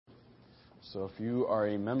So if you are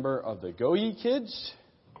a member of the Go Ye Kids,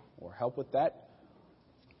 or help with that,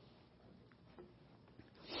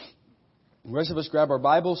 the rest of us grab our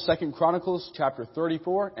Bibles, 2 Chronicles chapter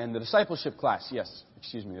 34, and the discipleship class.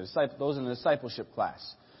 Those in the discipleship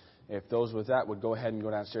class. If those with that would go ahead and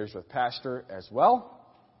go downstairs with Pastor as well.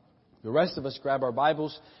 The rest of us grab our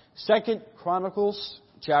Bibles, 2 Chronicles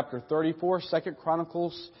chapter 34, 2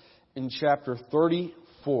 Chronicles in chapter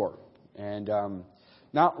 34. And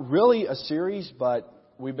not really a series, but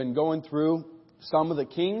we've been going through some of the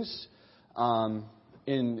kings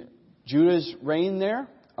in Judah's reign there.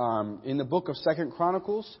 In the book of 2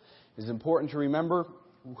 Chronicles, it's important to remember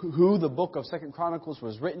who the book of 2 Chronicles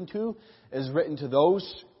was written to. It is written to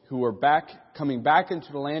those who were coming back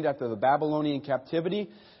into the land after the Babylonian captivity,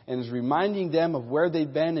 and is reminding them of where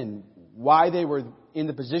they'd been and why they were in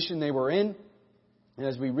the position they were in. And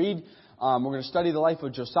as we read, we're going to study the life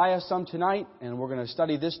of Josiah some tonight, and we're going to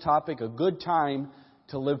study this topic, a good time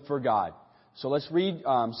to live for God. So let's read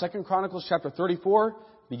 2 Chronicles chapter 34,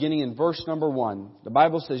 beginning in verse number 1. The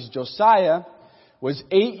Bible says, Josiah was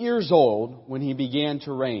 8 years old when he began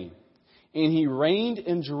to reign, and he reigned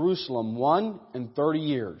in Jerusalem 31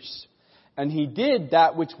 years. And he did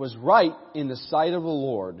that which was right in the sight of the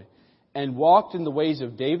Lord, and walked in the ways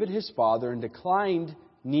of David his father, and declined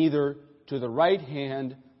neither to the right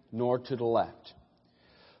hand nor to the left.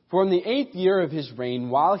 For in the 8th year of his reign,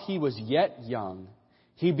 while he was yet young,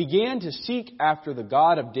 he began to seek after the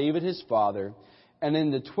God of David his father. And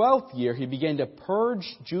in the 12th year, he began to purge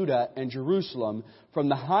Judah and Jerusalem from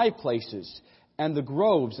the high places, and the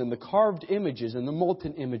groves, and the carved images, and the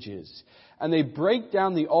molten images. And they brake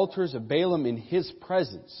down the altars of Baalim in his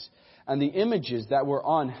presence, and the images that were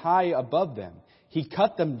on high above them. He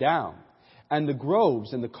cut them down. And the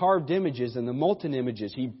groves, and the carved images, and the molten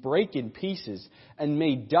images, he brake in pieces, and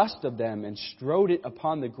made dust of them, and strode it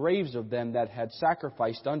upon the graves of them that had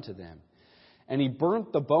sacrificed unto them. And he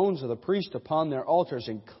burnt the bones of the priest upon their altars,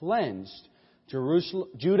 and cleansed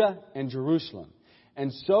Judah and Jerusalem.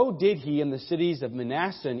 And so did he in the cities of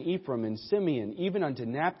Manasseh and Ephraim and Simeon, even unto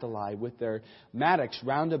Naphtali, with their mattocks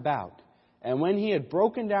round about. And when he had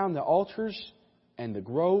broken down the altars and the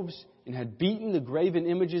groves, and had beaten the graven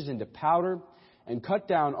images into powder, and cut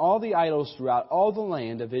down all the idols throughout all the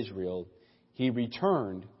land of Israel, he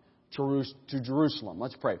returned to Jerusalem.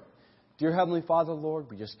 Let's pray. Dear Heavenly Father, Lord,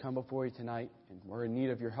 we just come before you tonight, and we're in need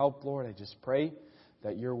of your help, Lord. I just pray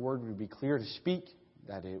that your word would be clear to speak,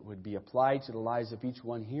 that it would be applied to the lives of each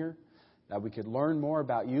one here, that we could learn more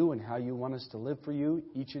about you and how you want us to live for you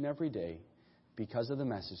each and every day because of the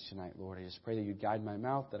message tonight, Lord. I just pray that you'd guide my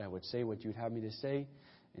mouth, that I would say what you'd have me to say,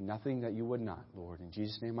 and nothing that you would not, Lord. In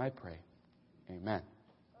Jesus' name I pray. Amen.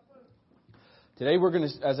 Today we're going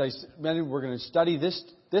to, as I mentioned, we're going to study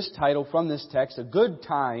this title from this text, A Good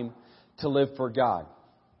Time to Live for God.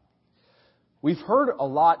 We've heard a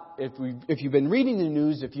lot, if you've been reading the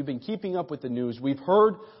news, if you've been keeping up with the news, we've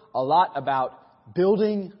heard a lot about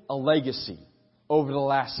building a legacy over the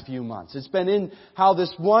last few months. It's been in how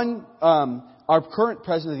this one, our current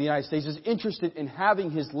President of the United States is interested in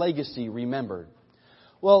having his legacy remembered.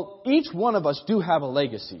 Well, each one of us do have a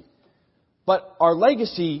legacy. But our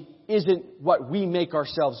legacy isn't what we make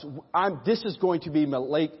ourselves. This is going to be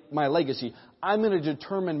my legacy. I'm going to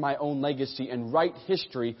determine my own legacy and write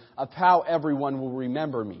history of how everyone will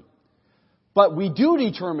remember me. But we do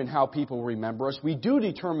determine how people remember us. We do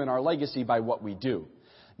determine our legacy by what we do.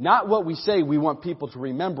 Not what we say we want people to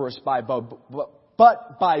remember us by,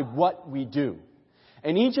 but by what we do.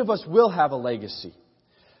 And each of us will have a legacy.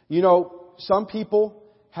 You know, some people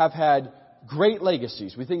have had great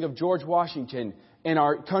legacies. We think of George Washington in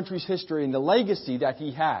our country's history and the legacy that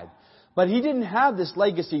he had. But he didn't have this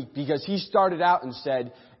legacy because he started out and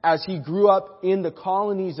said, as he grew up in the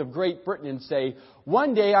colonies of Great Britain, and say,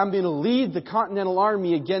 one day I'm going to lead the Continental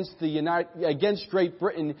Army against Great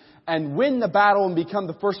Britain and win the battle and become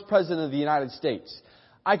the first president of the United States.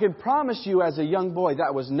 I can promise you as a young boy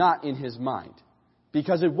that was not in his mind.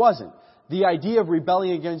 Because it wasn't. The idea of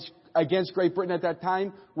rebelling against Great Britain at that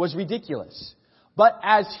time was ridiculous. But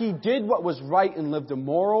as he did what was right and lived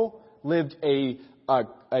a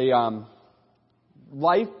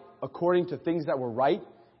life according to things that were right,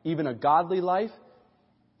 even a godly life,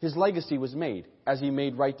 his legacy was made as he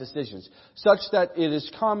made right decisions. Such that it is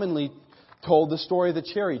commonly told the story of the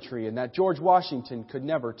cherry tree, and that George Washington could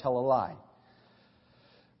never tell a lie.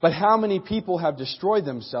 But how many people have destroyed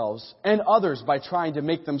themselves and others by trying to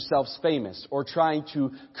make themselves famous or trying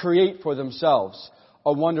to create for themselves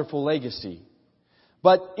a wonderful legacy?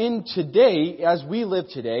 But in today, as we live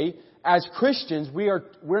today, as Christians,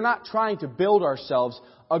 we're not trying to build ourselves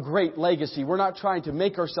a great legacy. We're not trying to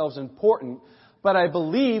make ourselves important. But I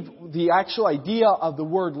believe the actual idea of the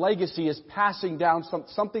word legacy is passing down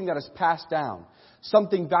something that is passed down.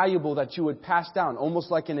 Something valuable that you would pass down,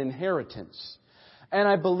 almost like an inheritance. And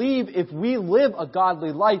I believe if we live a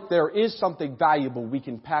godly life, there is something valuable we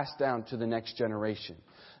can pass down to the next generation.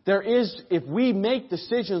 There is, if we make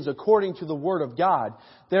decisions according to the Word of God,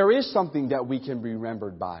 there is something that we can be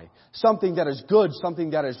remembered by. Something that is good,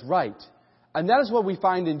 something that is right. And that is what we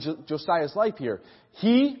find in Josiah's life here.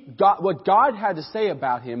 What God had to say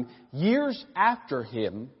about him years after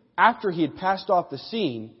he had passed off the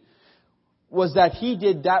scene, was that he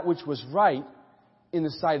did that which was right in the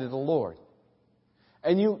sight of the Lord.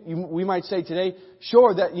 And we might say today,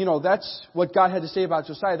 sure, that, that's what God had to say about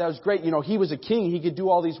Josiah. That was great. He was a king. He could do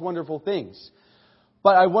all these wonderful things.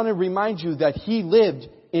 But I want to remind you that he lived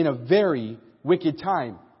in a very wicked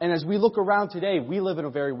time. And as we look around today, we live in a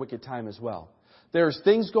very wicked time as well. There's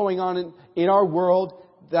things going on in our world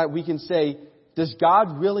that we can say, does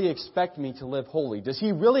God really expect me to live holy? Does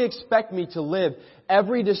He really expect me to live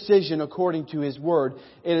every decision according to His Word?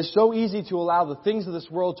 It is so easy to allow the things of this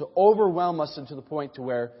world to overwhelm us to the point to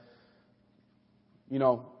where,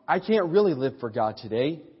 I can't really live for God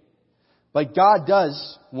today. But God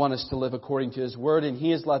does want us to live according to His Word, and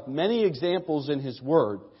He has left many examples in His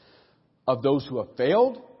Word of those who have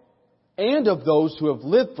failed and of those who have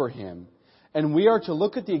lived for Him. And we are to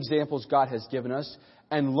look at the examples God has given us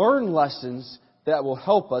and learn lessons that will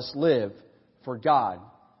help us live for God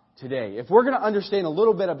today. If we're going to understand a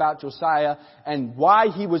little bit about Josiah and why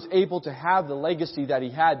he was able to have the legacy that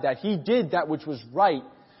he had, that he did that which was right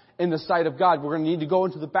in the sight of God, we're going to need to go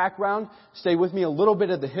into the background, stay with me a little bit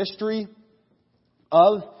of the history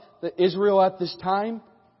of Israel at this time,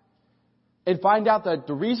 and find out that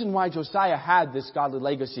the reason why Josiah had this godly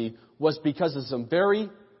legacy was because of some very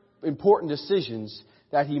important decisions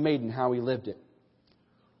that he made and how he lived it.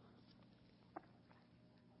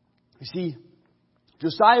 You see,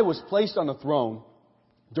 Josiah was placed on the throne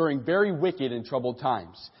during very wicked and troubled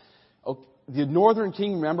times. The northern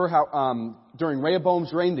king, remember how during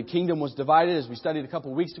Rehoboam's reign the kingdom was divided, as we studied a couple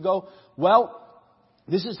of weeks ago? Well,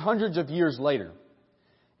 this is hundreds of years later.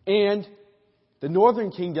 And the northern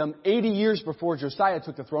kingdom, 80 years before Josiah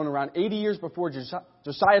took the throne, around 80 years before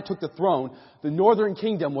Josiah took the throne, the northern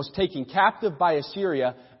kingdom was taken captive by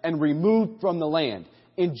Assyria and removed from the land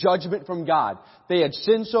in judgment from God. They had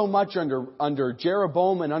sinned so much under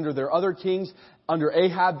Jeroboam and under their other kings. Under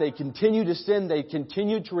Ahab, they continued to sin. They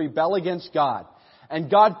continued to rebel against God.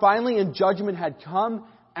 And God finally, in judgment, had come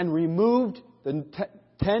and removed the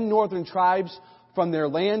 10 northern tribes from their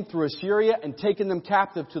land through Assyria and taken them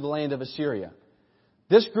captive to the land of Assyria.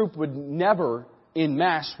 This group would never, in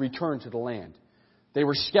mass, return to the land. They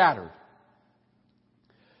were scattered.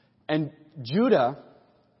 And Judah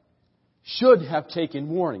should have taken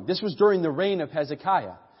warning. This was during the reign of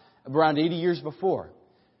Hezekiah, around 80 years before.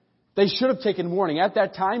 They should have taken warning. At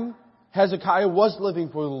that time, Hezekiah was living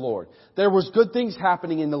for the Lord. There was good things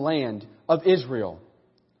happening in the land of Israel.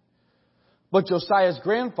 But Josiah's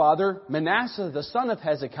grandfather, Manasseh, the son of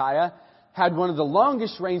Hezekiah, had one of the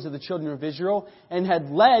longest reigns of the children of Israel and had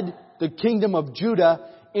led the kingdom of Judah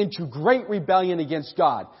into great rebellion against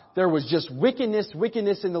God. There was just wickedness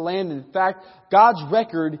in the land. In fact, God's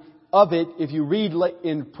record of it, if you read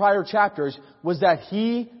in prior chapters, was that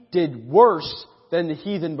He did worse than the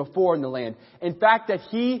heathen before in the land. In fact, that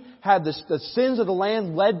he had the sins of the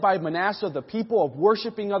land led by Manasseh, the people of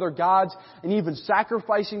worshiping other gods and even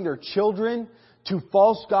sacrificing their children to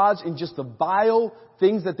false gods and just the vile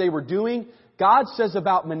things that they were doing. God says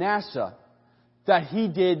about Manasseh that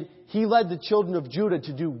he led the children of Judah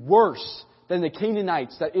to do worse than the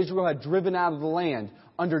Canaanites that Israel had driven out of the land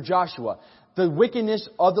under Joshua. The wickedness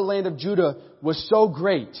of the land of Judah was so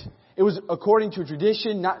great. It was according to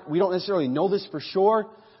tradition, we don't necessarily know this for sure,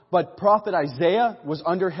 but prophet Isaiah was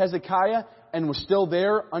under Hezekiah and was still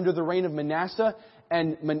there under the reign of Manasseh.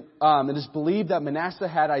 And it is believed that Manasseh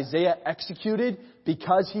had Isaiah executed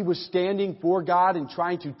because he was standing for God and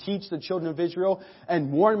trying to teach the children of Israel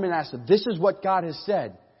and warn Manasseh. This is what God has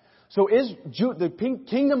said. So the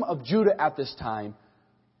kingdom of Judah at this time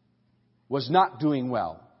was not doing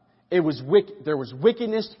well. There was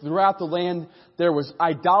wickedness throughout the land. There was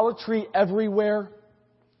idolatry everywhere.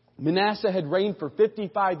 Manasseh had reigned for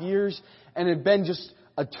 55 years and had been just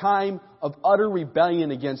a time of utter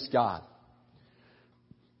rebellion against God.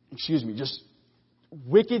 Just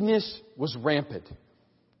wickedness was rampant.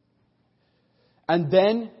 And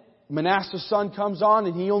then Manasseh's son comes on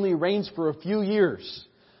and he only reigns for a few years.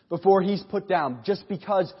 before he's put down, just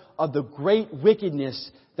because of the great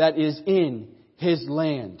wickedness that is in his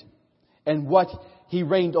land. And what he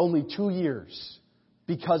reigned only 2 years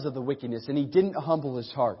because of the wickedness, and he didn't humble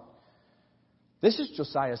his heart. This is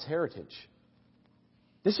Josiah's heritage.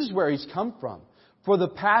 This is where he's come from. For the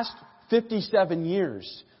past 57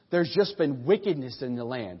 years, there's just been wickedness in the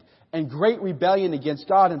land and great rebellion against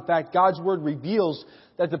God. In fact, God's Word reveals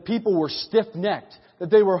that the people were stiff-necked, that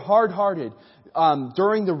they were hard-hearted.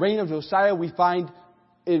 During the reign of Josiah, we find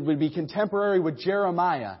it would be contemporary with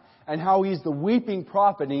Jeremiah and how he's the weeping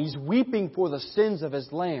prophet and he's weeping for the sins of his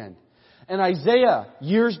land. And Isaiah,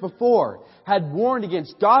 years before, had warned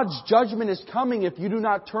against God's judgment is coming if you do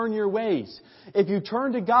not turn your ways. If you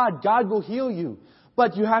turn to God, God will heal you.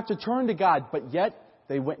 But you have to turn to God. But yet,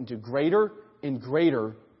 they went into greater and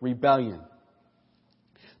greater rebellion.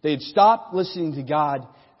 They had stopped listening to God.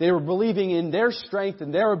 They were believing in their strength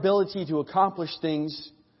and their ability to accomplish things.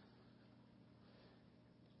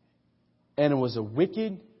 And it was a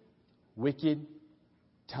wicked, wicked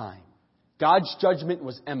time. God's judgment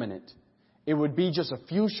was imminent. It would be just a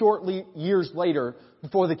few short years later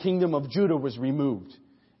before the kingdom of Judah was removed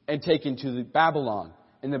and taken to Babylon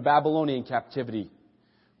in the Babylonian captivity,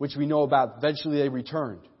 which we know about. Eventually they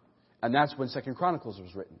returned. And that's when 2 Chronicles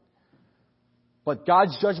was written. But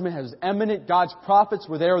God's judgment was imminent. God's prophets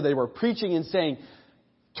were there. They were preaching and saying,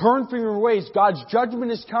 turn from your ways. God's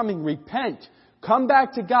judgment is coming. Repent. Come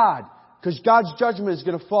back to God, because God's judgment is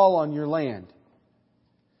going to fall on your land.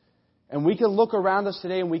 And we can look around us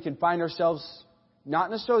today and we can find ourselves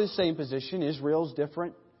not necessarily the same position. Israel's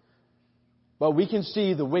different. But we can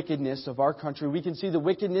see the wickedness of our country. We can see the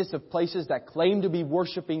wickedness of places that claim to be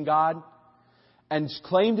worshiping God and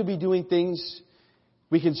claim to be doing things.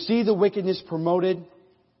 We can see the wickedness promoted.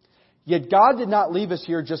 Yet God did not leave us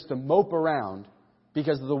here just to mope around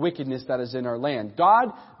because of the wickedness that is in our land.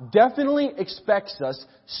 God definitely expects us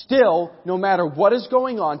still, no matter what is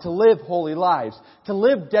going on, to live holy lives, to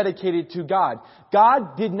live dedicated to God.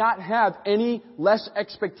 God did not have any less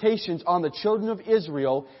expectations on the children of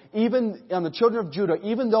Israel, even on the children of Judah.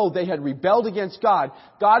 Even though they had rebelled against God,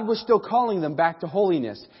 God was still calling them back to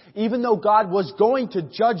holiness. Even though God was going to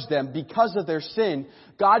judge them because of their sin,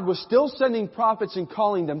 God was still sending prophets and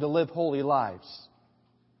calling them to live holy lives.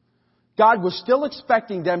 God was still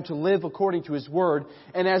expecting them to live according to His Word.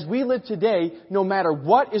 And as we live today, no matter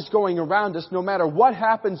what is going around us, no matter what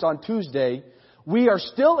happens on Tuesday, we are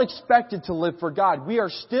still expected to live for God.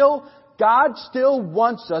 God still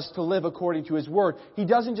wants us to live according to His Word. He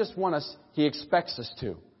doesn't just want us, He expects us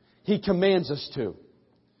to. He commands us to.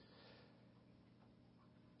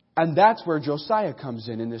 And that's where Josiah comes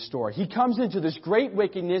in this story. He comes into this great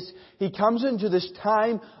wickedness. He comes into this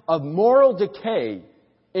time of moral decay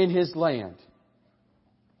in his land.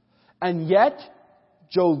 And yet,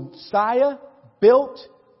 Josiah built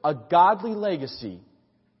a godly legacy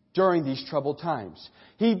during these troubled times.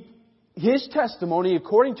 His testimony,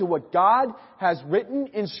 according to what God has written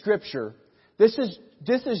in Scripture, this is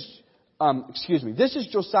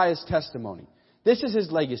Josiah's testimony. This is his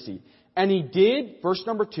legacy. And he did, verse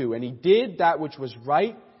number 2, and he did that which was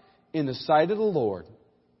right in the sight of the Lord,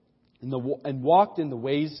 and walked in the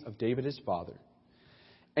ways of David his father,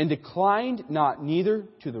 and declined not neither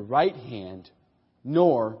to the right hand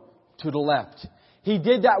nor to the left. He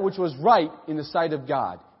did that which was right in the sight of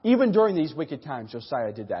God. Even during these wicked times,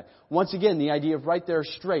 Josiah did that. Once again, the idea of right there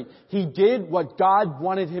straight. He did what God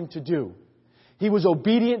wanted him to do. He was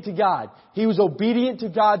obedient to God. He was obedient to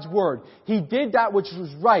God's Word. He did that which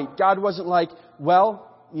was right. God wasn't like,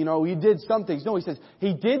 he did some things. No, He says,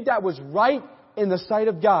 He did that was right in the sight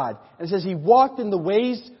of God. And it says, He walked in the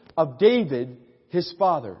ways of David, his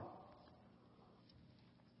father.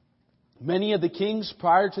 Many of the kings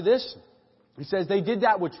prior to this, he says, they did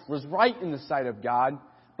that which was right in the sight of God,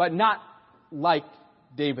 but not like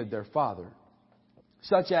David, their father.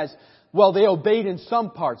 Such as, they obeyed in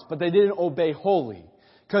some parts, but they didn't obey wholly.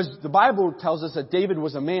 Because the Bible tells us that David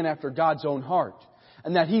was a man after God's own heart.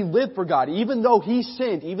 And that he lived for God. Even though he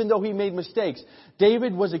sinned, even though he made mistakes,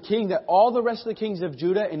 David was a king that all the rest of the kings of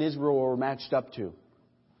Judah and Israel were matched up to.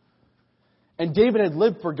 And David had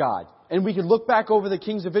lived for God. And we could look back over the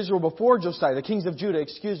kings of Israel before Josiah, the kings of Judah,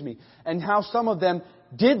 and how some of them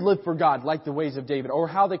did live for God like the ways of David, or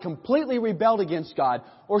how they completely rebelled against God,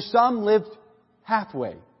 or some lived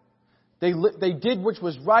halfway. They did which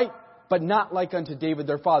was right, but not like unto David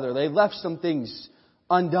their father. They left some things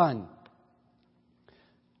undone.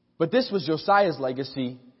 But this was Josiah's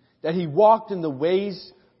legacy, that he walked in the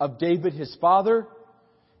ways of David his father,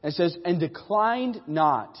 and it says, and declined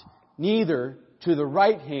not neither to the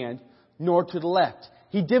right hand nor to the left.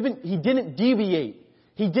 He didn't deviate.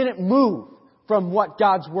 He didn't move from what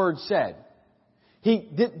God's Word said.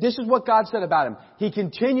 This is what God said about him. He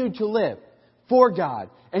continued to live for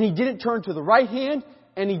God. And he didn't turn to the right hand,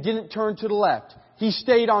 and he didn't turn to the left. He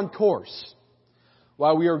stayed on course.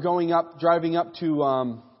 While we were driving up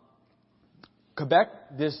to Quebec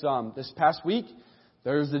this past week,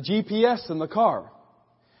 there's the GPS in the car.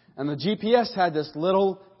 And the GPS had this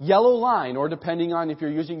little yellow line, or depending on if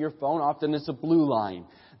you're using your phone, often it's a blue line,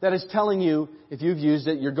 that is telling you, if you've used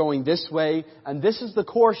it, you're going this way, and this is the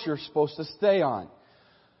course you're supposed to stay on.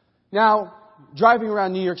 Now, driving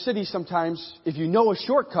around New York City sometimes, if you know a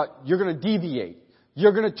shortcut, you're going to deviate.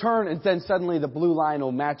 You're going to turn, and then suddenly the blue line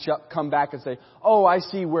will match up, come back and say, oh, I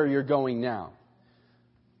see where you're going now.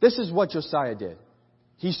 This is what Josiah did.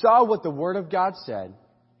 He saw what the Word of God said,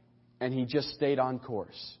 and he just stayed on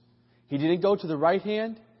course. He didn't go to the right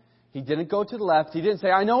hand. He didn't go to the left. He didn't say,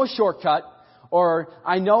 I know a shortcut, or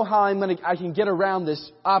I know how I can get around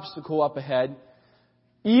this obstacle up ahead.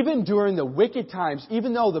 Even during the wicked times,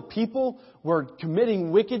 even though the people were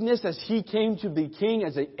committing wickedness as he came to be king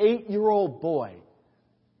as an 8-year-old boy,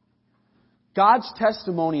 God's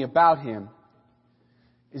testimony about him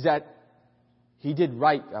is that he did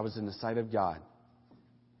right that was in the sight of God.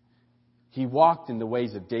 He walked in the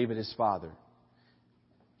ways of David his father.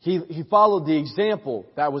 He followed the example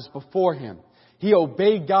that was before him. He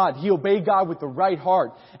obeyed God. He obeyed God with the right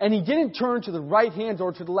heart. And he didn't turn to the right hand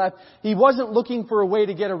or to the left. He wasn't looking for a way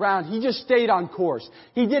to get around. He just stayed on course.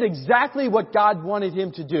 He did exactly what God wanted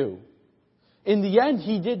him to do. In the end,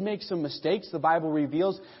 he did make some mistakes. The Bible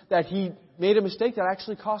reveals that he made a mistake that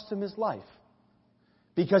actually cost him his life,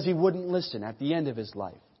 because he wouldn't listen at the end of his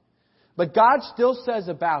life. But God still says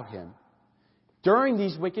about him, during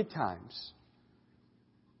these wicked times,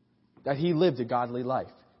 that he lived a godly life.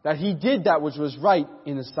 That he did that which was right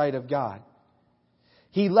in the sight of God.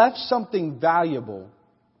 He left something valuable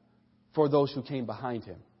for those who came behind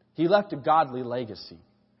him. He left a godly legacy.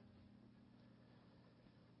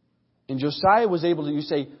 And Josiah was able to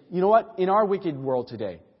say, you know what? In our wicked world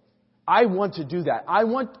today, I want to do that. I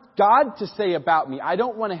want God to say about me. I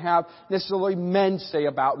don't want to have necessarily men say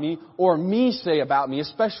about me or me say about me,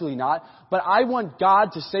 especially not. But I want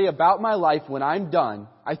God to say about my life when I'm done.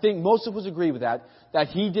 I think most of us agree with that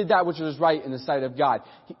he did that which was right in the sight of God.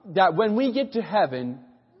 That when we get to heaven,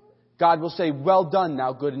 God will say, well done,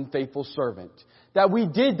 thou good and faithful servant. That we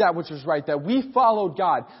did that which was right, that we followed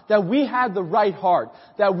God, that we had the right heart,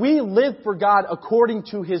 that we lived for God according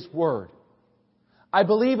to His Word. I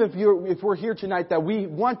believe if we're here tonight that we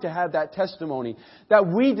want to have that testimony, that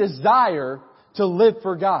we desire to live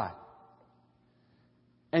for God.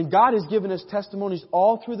 And God has given us testimonies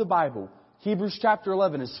all through the Bible. Hebrews chapter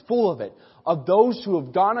 11 is full of it. Of those who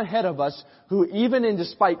have gone ahead of us, who even in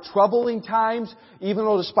despite troubling times, even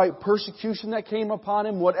though despite persecution that came upon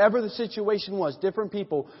him, whatever the situation was, different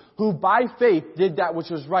people who by faith did that which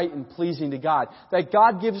was right and pleasing to God. That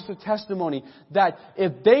God gives us a testimony that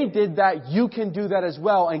if they did that, you can do that as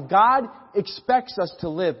well. And God expects us to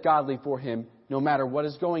live godly for Him no matter what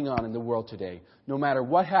is going on in the world today. No matter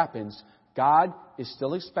what happens, God is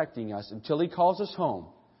still expecting us until He calls us home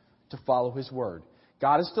to follow His Word.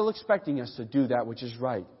 God is still expecting us to do that which is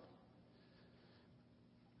right.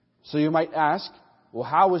 So you might ask, well,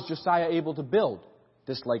 how was Josiah able to build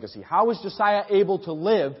this legacy? How was Josiah able to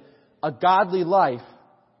live a godly life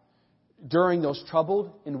during those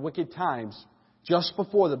troubled and wicked times just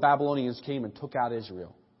before the Babylonians came and took out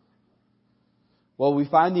Israel? Well, we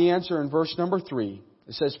find the answer in verse number 3.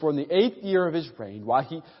 It says, for in the 8th year of his reign,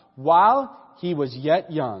 while he was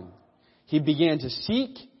yet young, he began to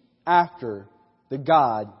seek after the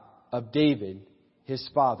God of David, his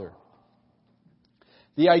father.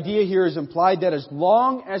 The idea here is implied that as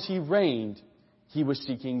long as he reigned, he was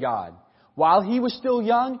seeking God. While he was still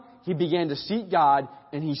young, he began to seek God,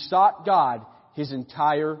 and he sought God his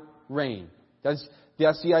entire reign. That's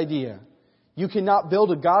the idea. You cannot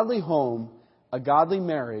build a godly home, a godly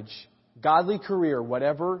marriage, godly career,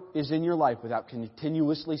 whatever is in your life, without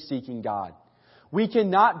continuously seeking God. We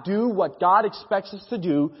cannot do what God expects us to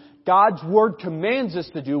do. God's Word commands us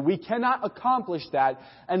to do. We cannot accomplish that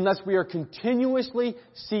unless we are continuously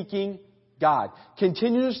seeking God.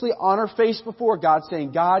 Continuously on our face before God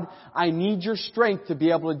saying, God, I need your strength to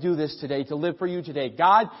be able to do this today, to live for you today.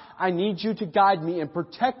 God, I need you to guide me and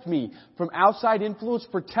protect me from outside influence,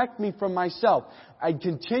 protect me from myself. I'm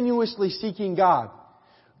continuously seeking God.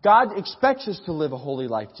 God expects us to live a holy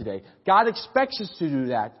life today. God expects us to do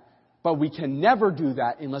that. But we can never do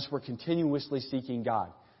that unless we're continuously seeking God.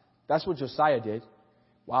 That's what Josiah did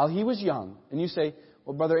while he was young. And you say,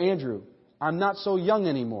 well, Brother Andrew, I'm not so young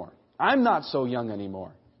anymore. I'm not so young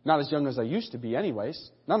anymore. Not as young as I used to be anyways.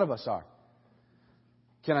 None of us are.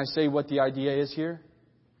 Can I say what the idea is here?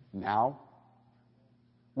 Now.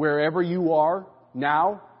 Wherever you are,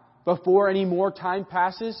 now, before any more time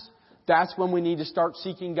passes, that's when we need to start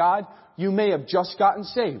seeking God. You may have just gotten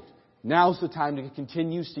saved. Now's the time to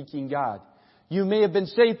continue seeking God. You may have been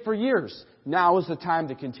saved for years. Now is the time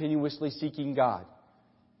to continuously seeking God.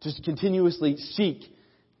 Just continuously seek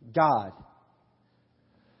God.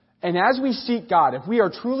 And as we seek God, if we are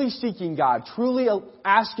truly seeking God, truly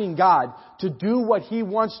asking God to do what He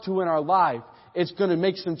wants to in our life, it's going to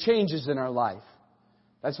make some changes in our life.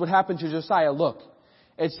 That's what happened to Josiah. Look,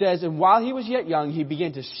 it says, and while he was yet young, he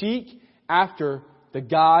began to seek after the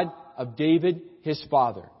God of David, his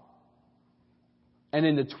father. And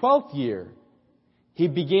in the 12th year, he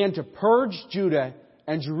began to purge Judah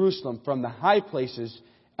and Jerusalem from the high places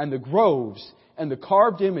and the groves and the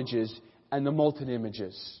carved images and the molten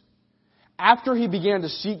images. After he began to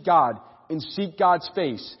seek God and seek God's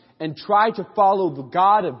face and try to follow the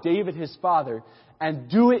God of David, his father, and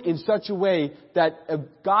do it in such a way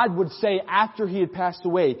that God would say after he had passed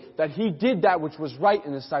away that he did that which was right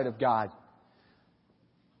in the sight of God,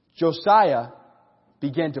 Josiah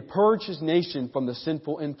began to purge his nation from the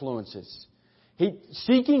sinful influences.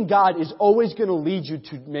 Seeking God is always going to lead you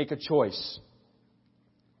to make a choice.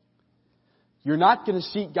 You're not going to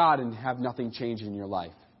seek God and have nothing change in your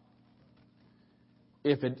life.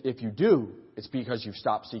 If you do, it's because you've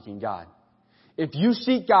stopped seeking God. If you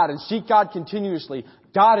seek God and seek God continuously,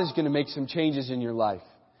 God is going to make some changes in your life.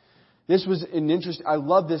 This was an interest. I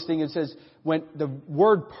love this thing. It says, when the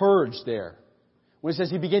word purge there, when it says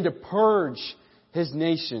he began to purge his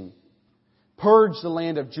nation, purge the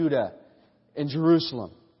land of Judah and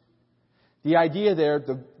Jerusalem. The idea there,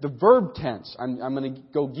 the verb tense, I'm going to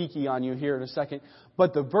go geeky on you here in a second,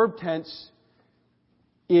 but the verb tense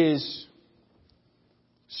is,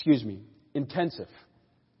 intensive.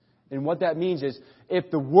 And what that means is, if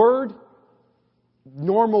the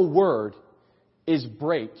normal word is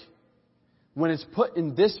break, when it's put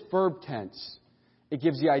in this verb tense, it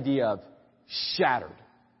gives the idea of shattered.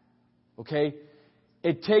 Okay?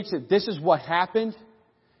 It takes it, this is what happened,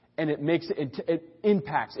 and it makes it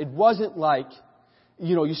impacts. It wasn't like,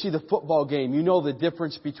 you see the football game, you know the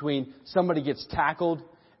difference between somebody gets tackled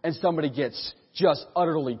and somebody gets just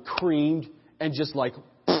utterly creamed and just like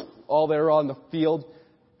all there on the field.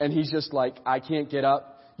 And he's just like, I can't get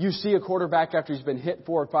up. You see a quarterback after he's been hit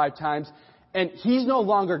 4 or 5 times, and he's no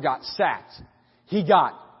longer got sacked. He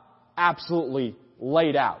got absolutely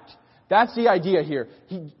laid out. That's the idea here.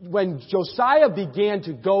 When Josiah began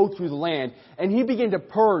to go through the land, and he began to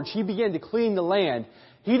purge, he began to clean the land,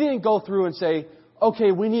 he didn't go through and say,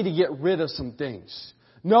 okay, we need to get rid of some things.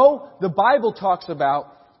 No, the Bible talks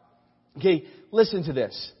about, okay, listen to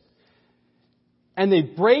this. And they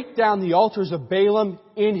break down the altars of Balaam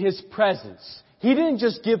in his presence. He didn't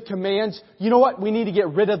just give commands, you know what, we need to get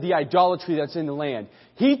rid of the idolatry that's in the land.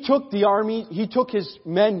 He took the army, he took his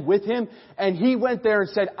men with him, and he went there and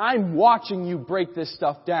said, I'm watching you break this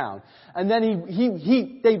stuff down. And then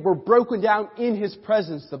they were broken down in his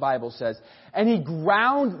presence, the Bible says. And he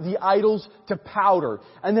ground the idols to powder.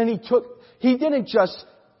 And then he didn't just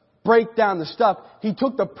break down the stuff, he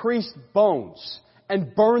took the priest's bones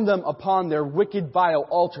and burn them upon their wicked, vile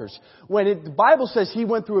altars. When the Bible says he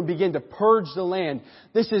went through and began to purge the land,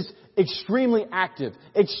 this is extremely active,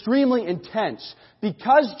 extremely intense.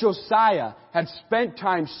 Because Josiah had spent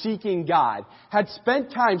time seeking God, had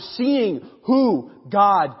spent time seeing who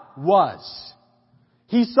God was.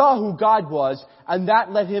 He saw who God was, and that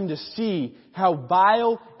led him to see how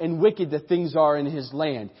vile and wicked the things are in his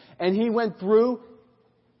land. And he went through.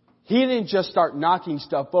 He didn't just start knocking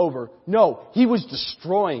stuff over. No, he was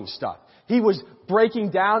destroying stuff. He was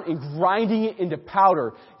breaking down and grinding it into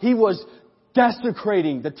powder. He was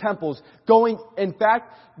desecrating the temples. In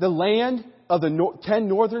fact, the land of the 10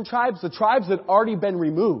 northern tribes, the tribes that had already been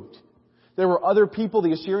removed. There were other people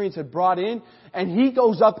the Assyrians had brought in, and he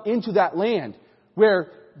goes up into that land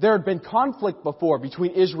where there had been conflict before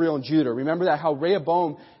between Israel and Judah. Remember that how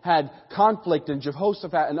Rehoboam had conflict and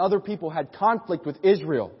Jehoshaphat and other people had conflict with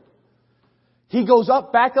Israel. He goes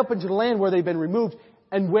back up into the land where they've been removed,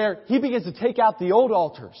 and where he begins to take out the old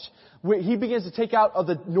altars. Where he begins to take out of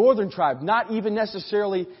the northern tribe, not even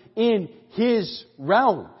necessarily in his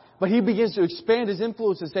realm. But he begins to expand his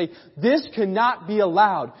influence and say, this cannot be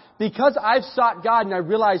allowed. Because I've sought God and I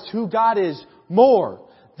realized who God is more.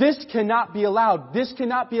 This cannot be allowed. This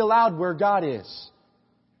cannot be allowed where God is.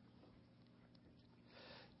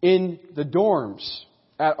 In the dorms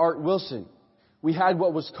at Art Wilson, we had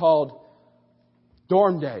what was called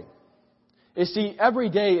Dorm Day. You see, every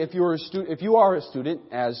day, if you are a student,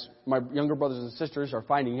 as my younger brothers and sisters are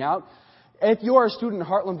finding out, if you are a student at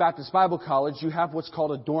Heartland Baptist Bible College, you have what's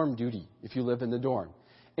called a dorm duty if you live in the dorm.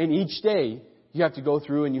 And each day, you have to go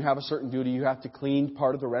through and you have a certain duty. You have to clean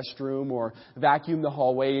part of the restroom or vacuum the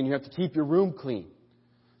hallway, and you have to keep your room clean.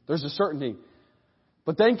 There's a certain thing.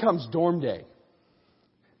 But then comes dorm day.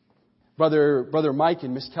 Brother Mike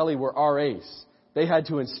and Miss Kelly were RAs. They had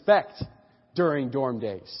to inspect during dorm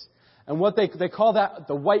days. And what they call that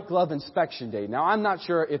the white glove inspection day. Now, I'm not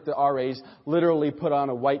sure if the RAs literally put on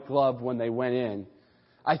a white glove when they went in.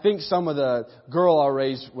 I think some of the girl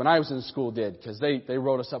RAs when I was in school did, because they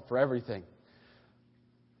wrote us up for everything.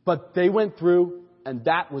 But they went through, and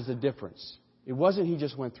that was the difference. It wasn't he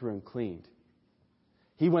just went through and cleaned.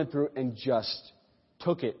 He went through and just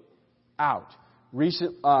took it out.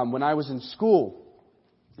 When I was in school,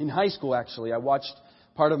 in high school actually, I watched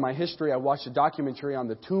part of my history. I watched a documentary on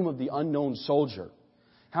the Tomb of the Unknown Soldier.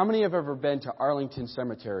 How many have ever been to Arlington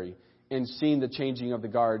Cemetery and seen the changing of the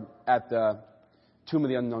guard at the Tomb of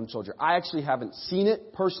the Unknown Soldier? I actually haven't seen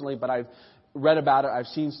it personally, but I've read about it. I've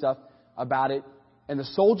seen stuff about it. And the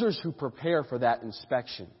soldiers who prepare for that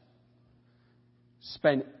inspection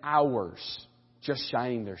spend hours just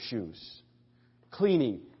shining their shoes,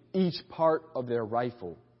 cleaning each part of their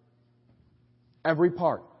rifle. Every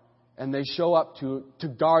part. And they show up to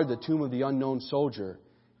guard the Tomb of the Unknown Soldier,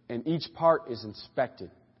 and each part is inspected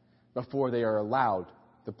before they are allowed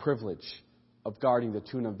the privilege of guarding the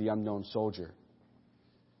Tomb of the Unknown Soldier.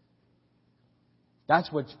 That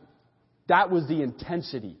was the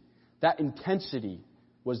intensity. That intensity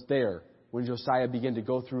was there when Josiah began to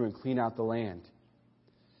go through and clean out the land.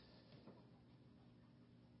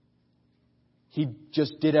 He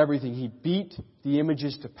just did everything. He beat the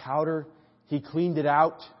images to powder. He cleaned it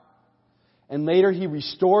out. And later he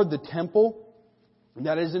restored the temple. And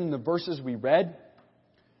that is in the verses we read.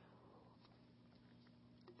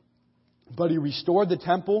 But he restored the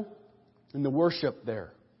temple and the worship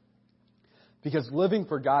there. Because living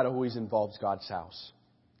for God always involves God's house.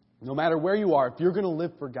 No matter where you are, if you're going to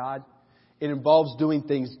live for God, it involves doing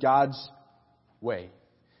things God's way.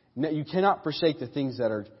 You cannot forsake the things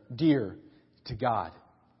that are dear to God.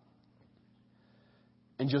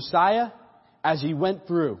 And Josiah, as he went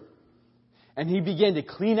through, and he began to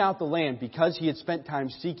clean out the land because he had spent time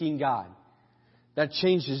seeking God, that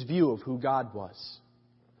changed his view of who God was.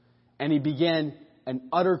 And he began an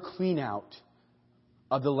utter clean out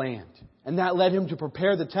of the land. And that led him to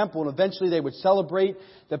prepare the temple, and eventually they would celebrate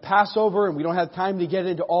the Passover, and we don't have time to get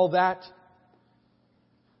into all that.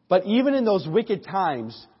 But even in those wicked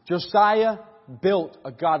times, Josiah built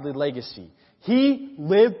a godly legacy. He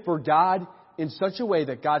lived for God in such a way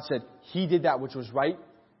that God said he did that which was right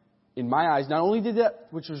in my eyes. Not only did that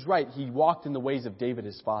which was right, he walked in the ways of David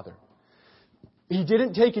his father. He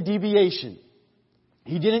didn't take a deviation.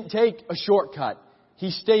 He didn't take a shortcut.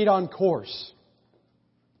 He stayed on course.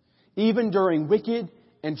 Even during wicked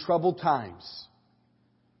and troubled times.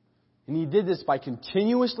 And he did this by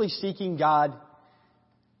continuously seeking God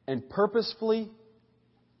and purposefully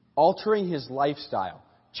altering his lifestyle.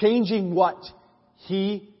 Changing what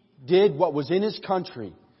he did, what was in his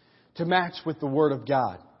country, to match with the Word of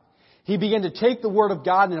God. He began to take the Word of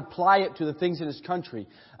God and apply it to the things in his country.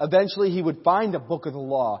 Eventually he would find a book of the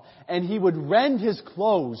law, and he would rend his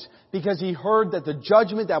clothes because he heard that the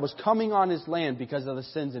judgment that was coming on his land because of the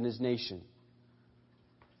sins in his nation.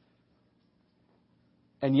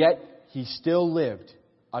 And yet he still lived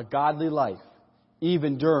a godly life,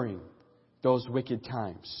 even during those wicked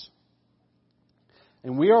times.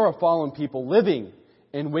 And we are a fallen people living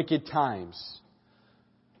in wicked times.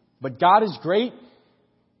 But God is great.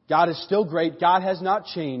 God is still great. God has not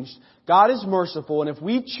changed. God is merciful. And if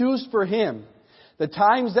we choose for Him, the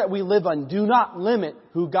times that we live on do not limit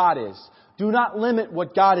who God is. Do not limit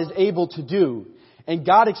what God is able to do. And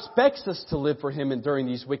God expects us to live for Him during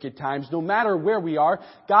these wicked times. No matter where we are,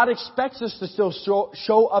 God expects us to still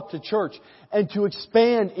show up to church and to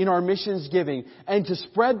expand in our missions giving and to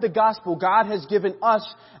spread the gospel. God has given us,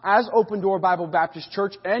 as Open Door Bible Baptist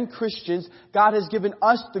Church and Christians, God has given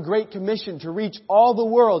us the Great Commission to reach all the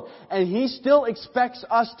world. And He still expects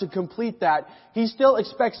us to complete that. He still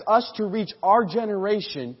expects us to reach our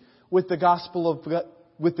generation with the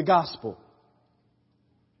gospel.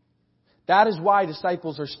 That is why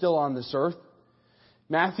disciples are still on this earth.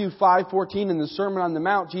 Matthew 5:14 in the Sermon on the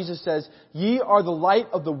Mount, Jesus says, "Ye are the light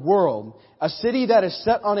of the world. A city that is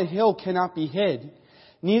set on a hill cannot be hid.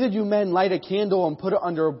 Neither do men light a candle and put it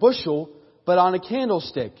under a bushel, but on a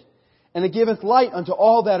candlestick. And it giveth light unto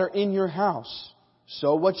all that are in your house."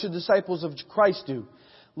 So what should disciples of Christ do?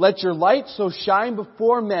 Let your light so shine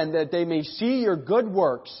before men that they may see your good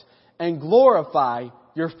works and glorify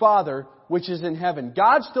your Father which is in heaven.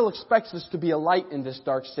 God still expects us to be a light in this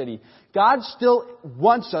dark city. God still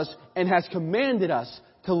wants us and has commanded us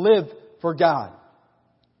to live for God.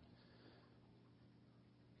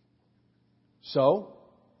 So,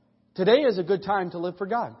 today is a good time to live for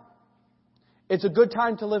God. It's a good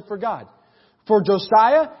time to live for God. For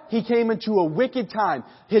Josiah, he came into a wicked time.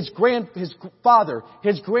 His grandfather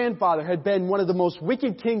had been one of the most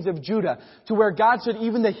wicked kings of Judah, to where God said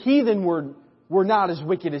even the heathen were not as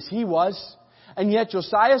wicked as he was. And yet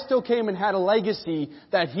Josiah still came and had a legacy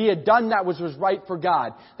that he had done that which was right for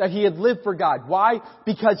God, that he had lived for God. Why?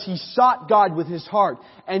 Because he sought God with his heart,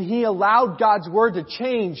 and he allowed God's Word to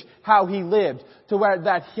change how he lived, to where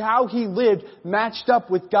that how he lived matched up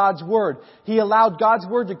with God's Word. He allowed God's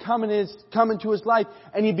Word to come into his life,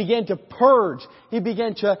 and he began to purge. He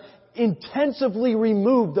began to intensively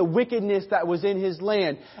remove the wickedness that was in his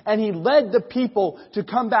land. And he led the people to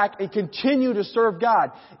come back and continue to serve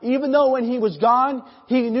God. Even though when he was gone,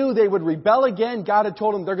 he knew they would rebel again. God had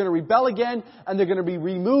told him they're going to rebel again and they're going to be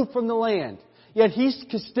removed from the land. Yet he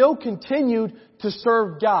still continued to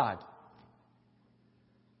serve God.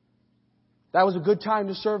 That was a good time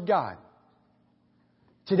to serve God.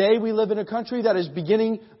 Today we live in a country that is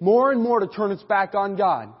beginning more and more to turn its back on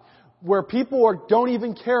God, where people don't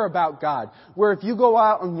even care about God. Where if you go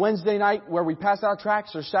out on Wednesday night where we pass out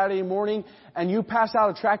tracts, or Saturday morning, and you pass out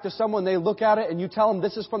a tract to someone, they look at it and you tell them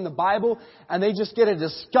this is from the Bible, and they just get a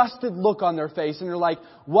disgusted look on their face and they're like,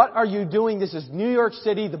 what are you doing? This is New York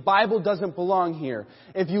City. The Bible doesn't belong here.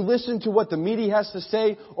 If you listen to what the media has to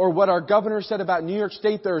say or what our governor said about New York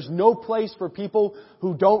State, there is no place for people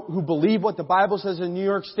who believe what the Bible says in New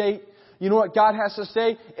York State. You know what God has to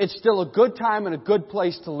say? It's still a good time and a good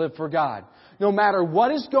place to live for God. No matter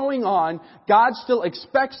what is going on, God still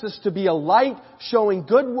expects us to be a light showing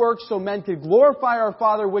good works so men can glorify our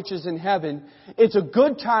Father which is in heaven. It's a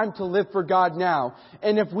good time to live for God now.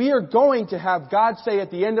 And if we are going to have God say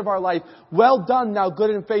at the end of our life, well done, thou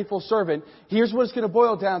good and faithful servant, here's what it's going to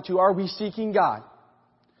boil down to. Are we seeking God?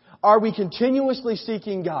 Are we continuously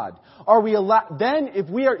seeking God? Then if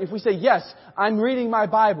we say, yes, I'm reading my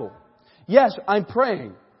Bible. Yes, I'm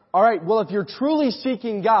praying. All right, well, if you're truly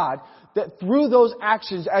seeking God, that through those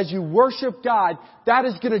actions, as you worship God, that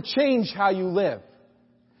is going to change how you live.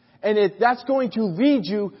 And that's going to lead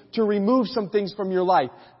you to remove some things from your life.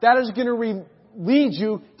 That is going to lead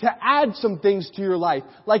you to add some things to your life,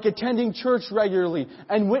 like attending church regularly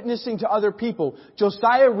and witnessing to other people.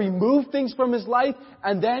 Josiah removed things from his life,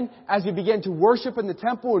 and then as he began to worship in the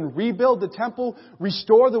temple and rebuild the temple,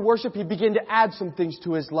 restore the worship, he began to add some things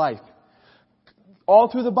to his life. All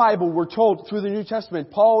through the Bible, we're told, through the New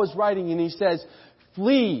Testament, Paul is writing and he says,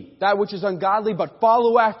 flee that which is ungodly, but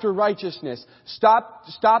follow after righteousness.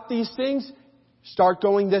 Stop these things, start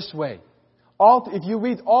going this way. If you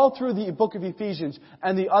read all through the book of Ephesians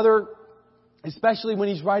and the other, especially when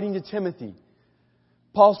he's writing to Timothy,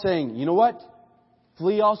 Paul's saying, you know what?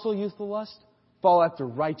 Flee also youthful lust, follow after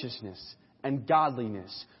righteousness and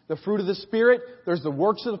godliness. The fruit of the Spirit, there's the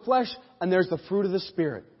works of the flesh, and there's the fruit of the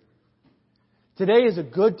Spirit. Today is a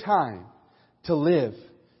good time to live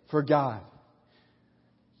for God.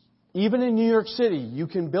 Even in New York City, you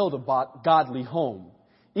can build a godly home.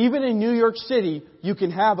 Even in New York City, you can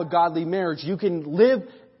have a godly marriage. You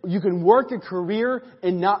can work a career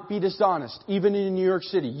and not be dishonest. Even in New York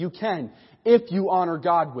City, you can, if you honor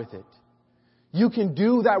God with it. You can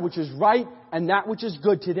do that which is right and that which is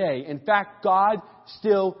good today. In fact, God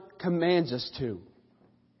still commands us to.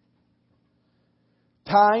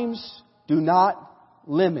 Times do not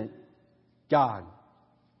limit God.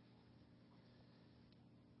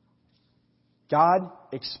 God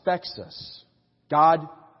expects us. God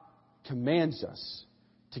commands us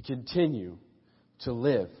to continue to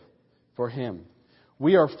live for Him.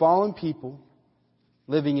 We are fallen people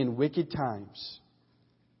living in wicked times.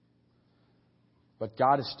 But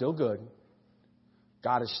God is still good.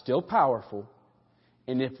 God is still powerful.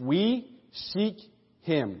 And if we seek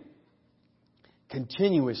Him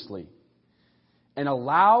continuously and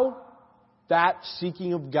allow that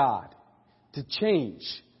seeking of God to change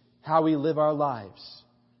how we live our lives,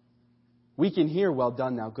 we can hear, well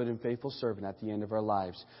done, thou good and faithful servant, at the end of our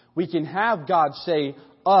lives. We can have God say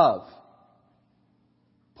of,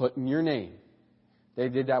 put in your name, they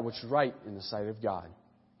did that which is right in the sight of God.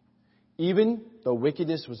 Even though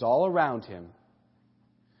wickedness was all around him,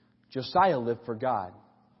 Josiah lived for God.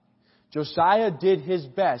 Josiah did his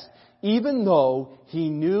best, even though he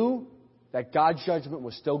knew that God's judgment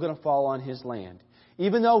was still going to fall on his land.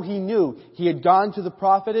 Even though he knew he had gone to the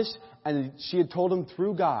prophetess and she had told him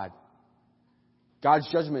through God,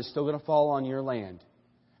 God's judgment is still going to fall on your land.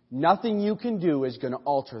 Nothing you can do is going to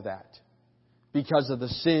alter that because of the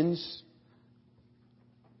sins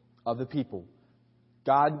of the people.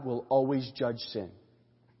 God will always judge sin.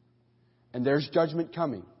 And there's judgment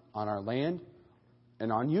coming on our land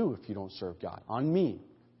and on you if you don't serve God, on me.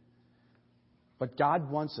 But God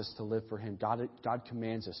wants us to live for Him. God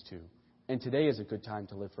commands us to. And today is a good time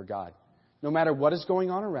to live for God. No matter what is going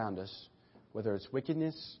on around us, whether it's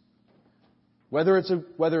wickedness,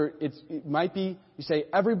 it might be, you say,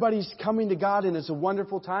 everybody's coming to God and it's a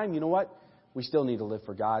wonderful time. You know what? We still need to live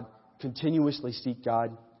for God. Continuously seek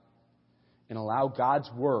God. And allow God's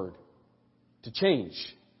Word to change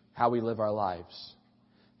how we live our lives.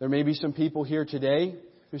 There may be some people here today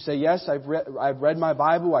who say, yes, I've read my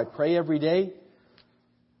Bible, I pray every day.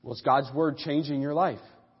 Well, is God's Word changing your life?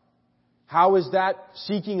 How is that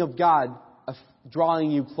seeking of God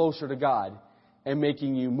drawing you closer to God and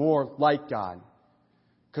making you more like God?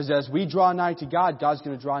 Because as we draw nigh to God, God's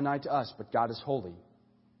going to draw nigh to us, but God is holy.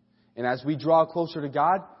 And as we draw closer to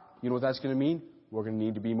God, you know what that's going to mean? We're going to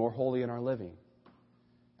need to be more holy in our living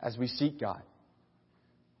as we seek God.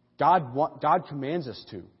 God commands us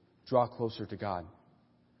to draw closer to God.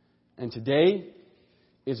 And today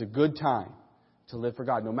is a good time to live for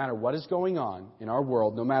God. No matter what is going on in our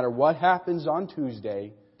world, no matter what happens on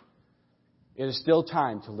Tuesday, it is still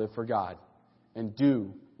time to live for God and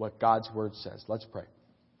do what God's Word says. Let's pray.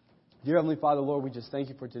 Dear Heavenly Father, Lord, we just thank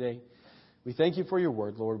You for today. We thank You for Your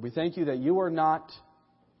Word, Lord. We thank You that You are not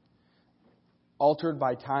altered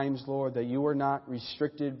by times, Lord, that You are not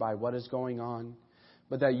restricted by what is going on,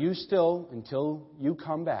 but that You still, until You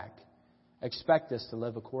come back, expect us to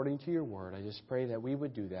live according to Your Word. I just pray that we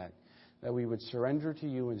would do that we would surrender to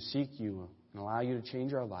You and seek You and allow You to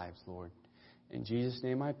change our lives, Lord. In Jesus'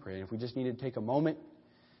 name I pray. And if we just need to take a moment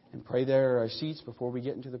and pray there at our seats before we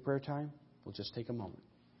get into the prayer time, we'll just take a moment.